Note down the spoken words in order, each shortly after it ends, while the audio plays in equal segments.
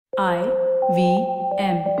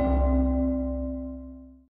IVM.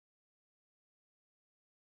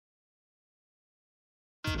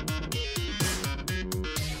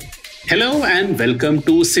 Hello and welcome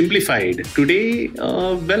to Simplified. Today,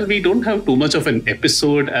 we don't have too much of an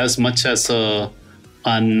episode as much as a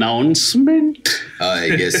announcement. I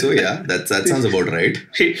guess so, yeah. That sounds about right.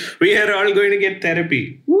 We are all going to get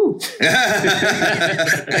therapy. Woo.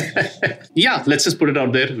 Yeah, let's just put it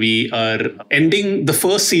out there. We are ending the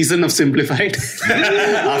first season of Simplified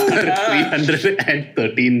after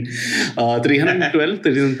 313,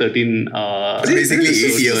 313. Basically 8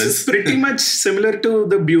 This years. is pretty much similar to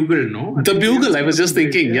the Bugle, no? The Bugle, I was just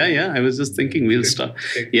thinking. Yeah. I was just thinking we'll start.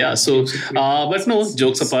 Yeah, so, but no,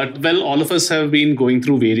 jokes apart. Well, all of us have been going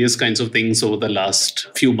through various kinds of things over the last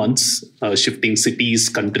few months, shifting cities,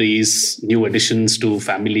 countries, new additions to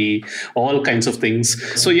family, all kinds of things.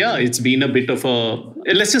 So yeah, it's been a bit of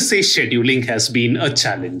let's just say scheduling has been a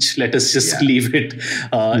challenge. Let us just leave it.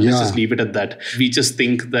 Let's just leave it at that. We just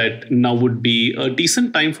think that now would be a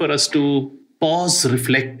decent time for us to pause,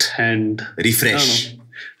 reflect, and Refresh.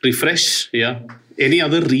 Refresh. Yeah. Any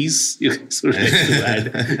other reas you guys would like to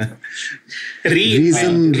add?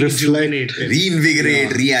 Reason, Rejuvenate.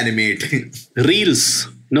 Reinvigorate, reanimate. Reels.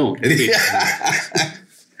 No.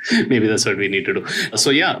 Maybe that's what we need to do. So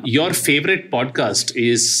yeah, your favorite podcast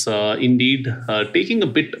is indeed taking a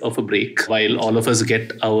bit of a break while all of us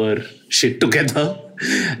get our shit together,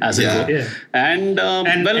 as it were. Yeah. And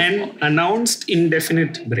And announced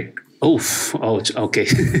indefinite break. Ouch, okay.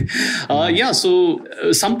 So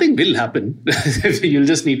something will happen. You'll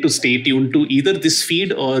just need to stay tuned to either this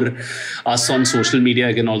feed or us on social media.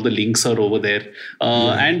 Again, all the links are over there.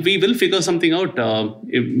 And we will figure something out.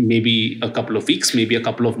 Maybe a couple of weeks, maybe a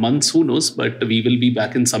couple of months, who knows? But we will be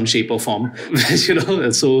back in some shape or form.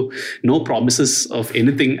 So no promises of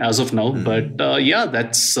anything as of now. But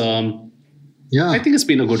that's... I think it's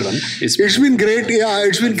been a good run. It's been great. Yeah,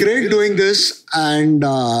 it's been great doing this. And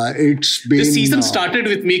it's been... The season started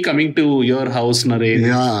with me coming to your house, Naren.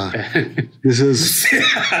 Yeah. This is...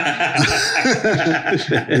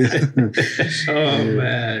 Oh,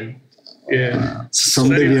 man. Yeah.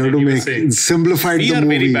 Someday we have to make simplified the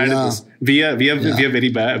movie. We are very bad at this. We are very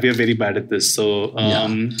bad. We are very bad at this. So,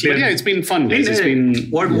 but it's been fun. Guys. It's been...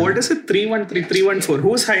 What is it? 313, 314.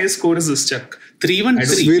 Whose highest score is this, Chuck?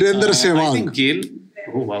 313. Virendra Sehwag. I think Gail.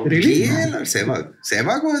 Oh, wow. Really? KL or Sehwag?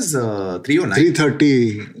 Sehwag was 309.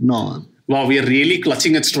 330. No. Wow, we are really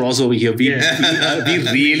clutching at straws over here. We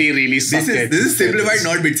really, really suck This is simplified,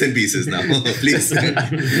 not bits and pieces now. Please.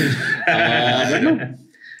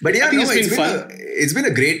 But yeah, it's been fun. It's been a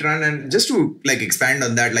great run, and just to expand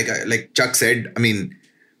on that, like Chuck said, I mean,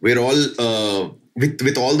 we're all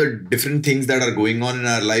with all the different things that are going on in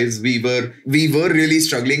our lives. We were really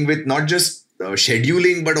struggling with not just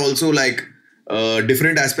scheduling, but also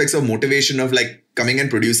different aspects of motivation of coming and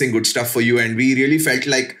producing good stuff for you. And we really felt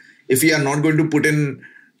like if we are not going to put in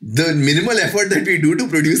the minimal effort that we do to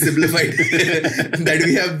produce Simplified, that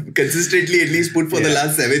we have consistently at least put for the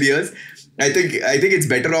last 7 years, I think it's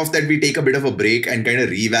better off that we take a bit of a break and kind of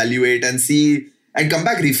reevaluate and see and come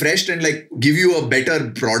back refreshed and give you a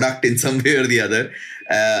better product in some way or the other,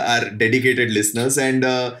 our dedicated listeners. And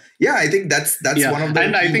I think that's one of the...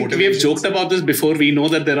 And I think we have joked about this before. We know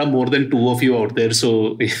that there are more than 2 of you out there.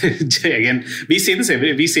 So again, we say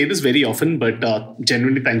this very often, but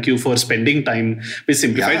genuinely thank you for spending time with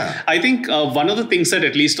Simplified. Yeah. I think one of the things that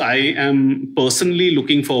at least I am personally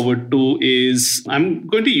looking forward to is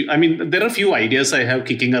there are a few ideas I have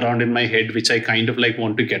kicking around in my head, which I kind of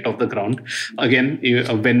want to get off the ground. Again,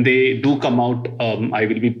 when they do come out, I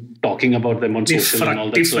will be talking about them on social and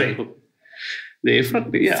all that.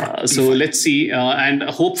 So let's see. And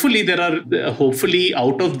hopefully hopefully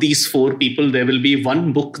out of these 4 people, there will be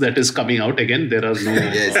one book that is coming out. Again, there are no...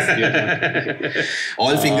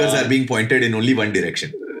 All fingers are being pointed in only one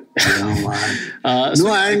direction. It's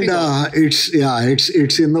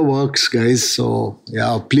in the works, guys. So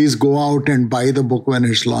please go out and buy the book when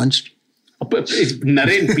it's launched.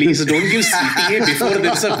 Naren, please don't give CTA before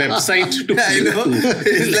there's a website to... I know.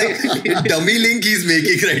 It's like a dummy link he's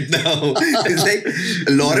making right now. It's like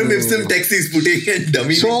lorem ipsum text he's putting and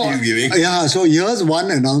dummy link he's giving. Yeah, so here's one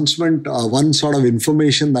announcement, one sort of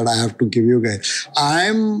information that I have to give you guys.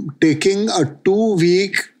 I'm taking a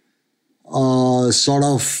 2-week sort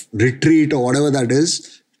of retreat or whatever that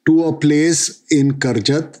is to a place in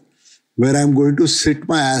Karjat, where I'm going to sit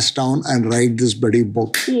my ass down and write this bloody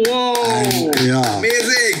book. Whoa! And,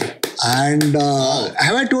 amazing! And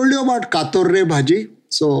have I told you about Katorre Bhaji?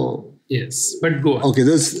 So yes, but go on. Okay,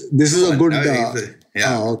 this is a good...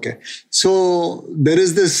 okay. So there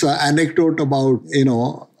is this anecdote about,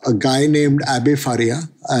 a guy named Abbe Faria,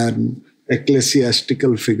 an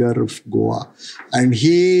ecclesiastical figure of Goa. And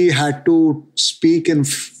he had to speak in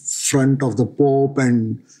front of the Pope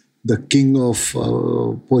and the King of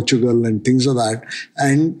Portugal and things like that.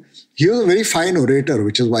 And he was a very fine orator,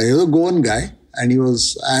 which is why he was a Goan guy. And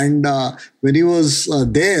when he was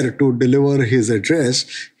there to deliver his address,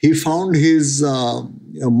 he found his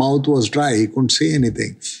mouth was dry. He couldn't say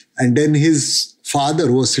anything. And then his father,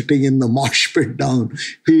 who was sitting in the mosh pit down,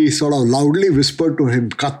 he sort of loudly whispered to him,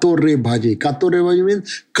 "Katorre bhaji." Katorre bhaji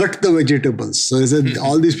means cut the vegetables. So he said,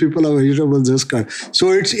 all these people are vegetables, just cut.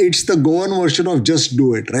 So it's the Goan version of just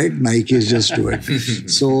do it, right? Nike's just do it.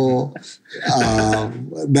 So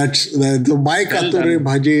that's my Katorre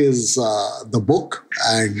bhaji is the book,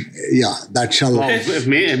 and yeah, that shall. Wow.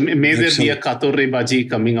 May there be a Katorre bhaji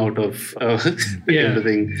coming out of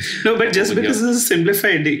everything. No, but just because this is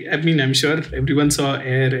simplified, I mean, I'm sure everyone saw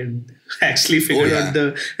Air and actually figured out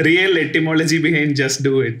the real etymology behind just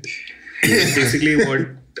do it. Basically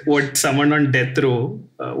what someone on death row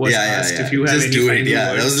was asked if you have just any do final it.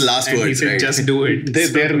 words. That was the last and word. He said, just do it.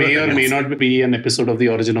 There may or may not be an episode of The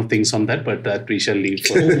Origin of Things on that, but that we shall leave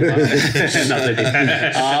for another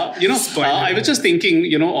day. I was just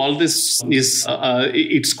thinking, all this is,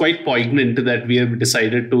 it's quite poignant that we have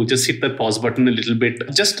decided to just hit the pause button a little bit.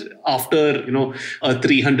 Just after, a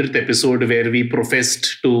 300th episode where we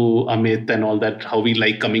professed to Amit and all that, how we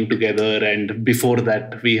like coming together. And before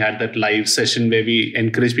that, we had that live session where we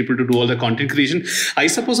encourage people to do all the content creation. I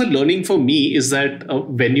suppose a learning for me is that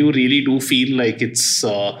when you really do feel like it's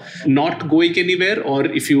not going anywhere, or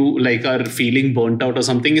if you like are feeling burnt out or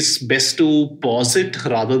something, it's best to pause it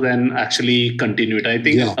rather than actually continue it. I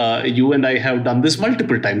think you and I have done this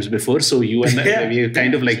multiple times before. So you and I, we are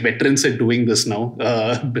kind of like veterans at doing this now,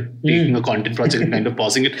 taking a content project and kind of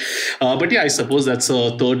pausing it. But yeah, I suppose that's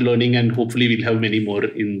a third learning, and hopefully we'll have many more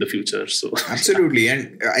in the future. So absolutely.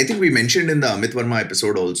 And I think we mentioned in the Amit Verma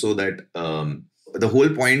episode also that the whole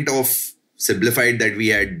point of Simplified that we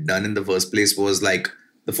had done in the first place was like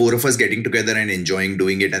the four of us getting together and enjoying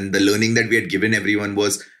doing it. And the learning that we had given everyone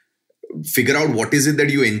was figure out what is it that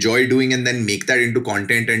you enjoy doing and then make that into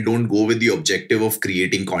content, and don't go with the objective of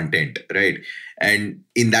creating content, right? And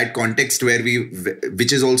in that context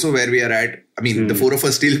which is also where we are at, I mean, the four of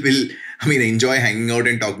us still will, enjoy hanging out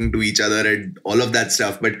and talking to each other and all of that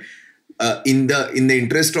stuff. But in the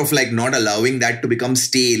interest of like not allowing that to become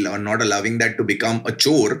stale or not allowing that to become a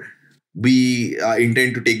chore, we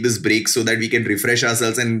intend to take this break so that we can refresh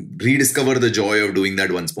ourselves and rediscover the joy of doing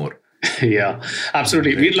that once more. Yeah,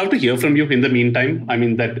 absolutely. We'd love to hear from you in the meantime. I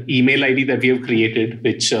mean, that email ID that we have created,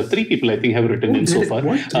 which 3 people I think have written in so far.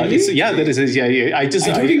 What, really? There is. Yeah. I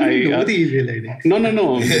don't even know the email ID.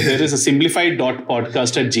 No. There is a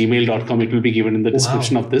simplified.podcast@gmail.com. It will be given in the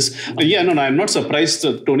description of this. I'm not surprised,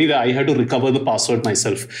 Tony, that I had to recover the password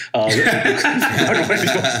myself. But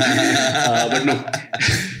no.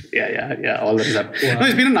 Yeah. All that is up. Wow. No,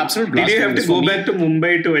 it's been an absolute blast. Did you have to go back to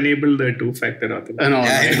Mumbai to enable the 2-factor authentication? No,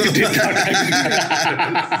 I did not.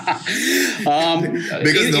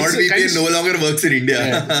 Because NordVPN no longer works in India.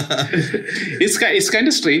 Yeah. It's kind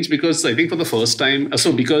of strange because I think for the first time,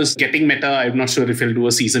 because Getting Meta, I'm not sure if he'll do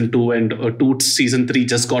a season 2, and Toot season 3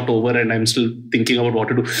 just got over, and I'm still thinking about what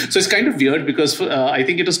to do. So it's kind of weird because I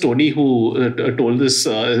think it was Tony who told this,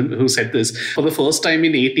 who said this. For the first time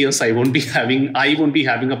in 8 years, I won't be having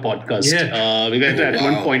a podcast. Because at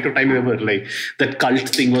one point of time, we were like that cult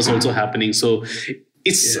thing was also happening. So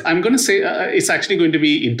I'm going to say it's actually going to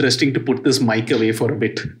be interesting to put this mic away for a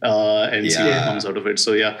bit and see what comes out of it.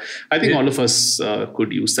 So I think all of us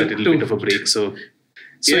could use that little bit of a break. So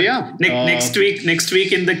next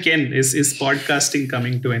week in the Ken is podcasting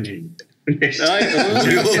coming to an end. Just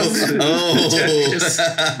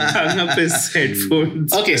hung up his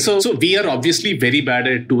headphones. Okay, so we are obviously very bad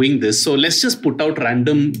at doing this. So let's just put out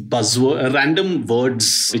random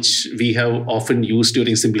words which we have often used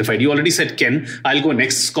during Simplified. You already said Ken. I'll go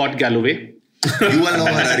next. Scott Galloway. You all know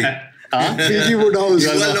Harari. Fiji Woodhouse.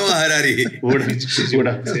 You all know Harari.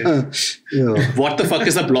 What the fuck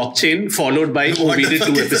is a blockchain? Followed by, we did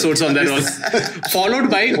 2 episodes on that.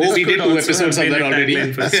 Followed by, we did 2 episodes on that already.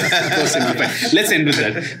 Let's end with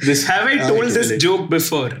that. Have I told this joke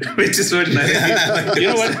before? Which is what. You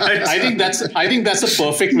know what? I think that's a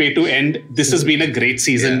perfect way to end. This has been a great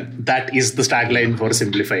season. Yeah. That is the tagline for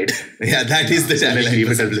Simplified. Yeah, that is the tagline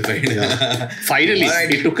for Simplified. Finally,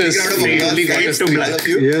 it took us. Only got us to black.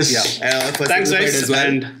 Yes. Yeah. Thanks, guys,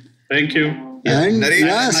 and thank you. And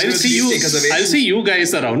I'll see you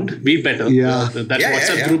guys around. Be better. Yeah. That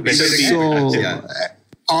WhatsApp group better be. So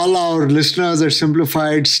all our listeners at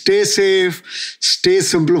Simplified, stay safe, stay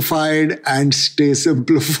simplified, and stay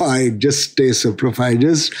simplified. Just stay simplified.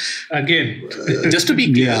 Again, Just to be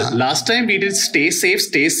clear, Yeah. last time we did stay safe,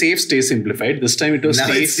 stay simplified. This time it was Now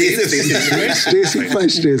stay it's stay safe, stay simplified.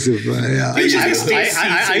 simplified. stay simplified. Yeah. we should I- just stay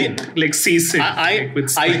I- like season. I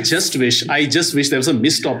with I just wish there was a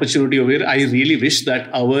missed opportunity over here. I really wish that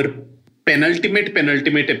our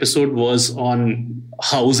penultimate episode was on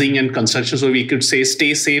housing and construction, so we could say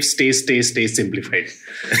stay safe, stay simplified.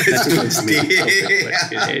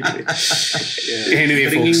 Anyway,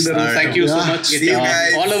 Bringing folks, the road thank you so Yeah. much. See you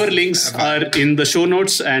guys. All our links are in the show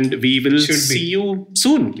notes, and we will see you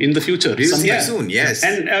soon in the future. We will see you sometime. soon. Yes.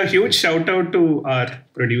 And a huge shout out to our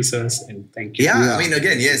producers and thank you. yeah, Yeah. I mean,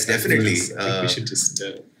 again, yes, definitely. I think we should just.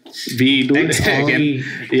 We do Thanks, again.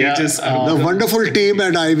 Yeah, The wonderful team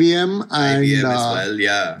at IBM and IBM as well,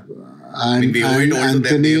 yeah. and, we owe it and all to them.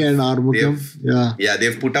 Anthony They've- and Armugam. they've- Yeah.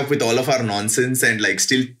 they've put up with all of our nonsense and like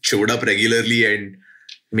still showed up regularly and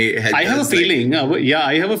helped I have a us, like- feeling,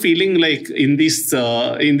 I have a feeling like in these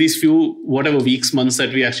few whatever weeks, months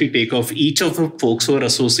that we actually take off, each of the folks who are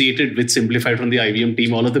associated with Simplified from the IBM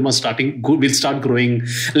team, all of them are will start growing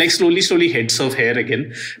like slowly heads of hair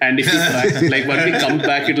again. And if we crack, like when we come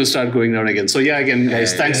back, it will start going down again. So yeah, again,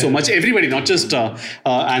 guys, thanks so much, everybody, not just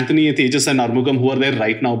Anthony, Tejas, and Armugam who are there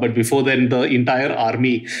right now, but before then the entire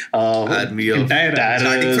army Army of Entire-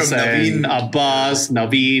 starting Darius from and Naveen. Abbas,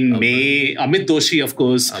 Naveen, May, Amit Doshi, of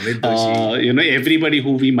course. Amit Doshi. Everybody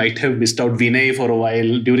who we might have missed out, Vinay for a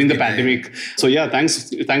while during the pandemic. So yeah,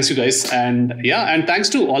 thanks you guys, and thanks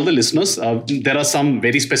to all the listeners. There are some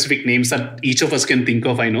very specific names that each of us can think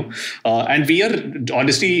of, I know, and we are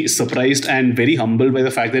honestly surprised and very humbled by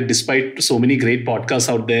the fact that despite so many great podcasts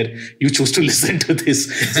out there, you choose to listen to this.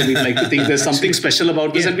 So we'd like to think there's something special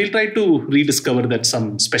about this, and we'll try to rediscover that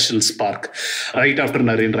some special spark right after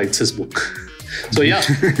Naren writes his book. So yeah,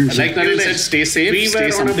 like Naren said, stay safe, We stay were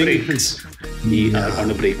on a something. break. We are on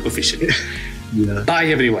a break officially. Yeah. Bye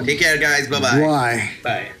everyone. Take care, guys. Bye-bye. Why?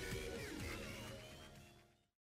 Bye.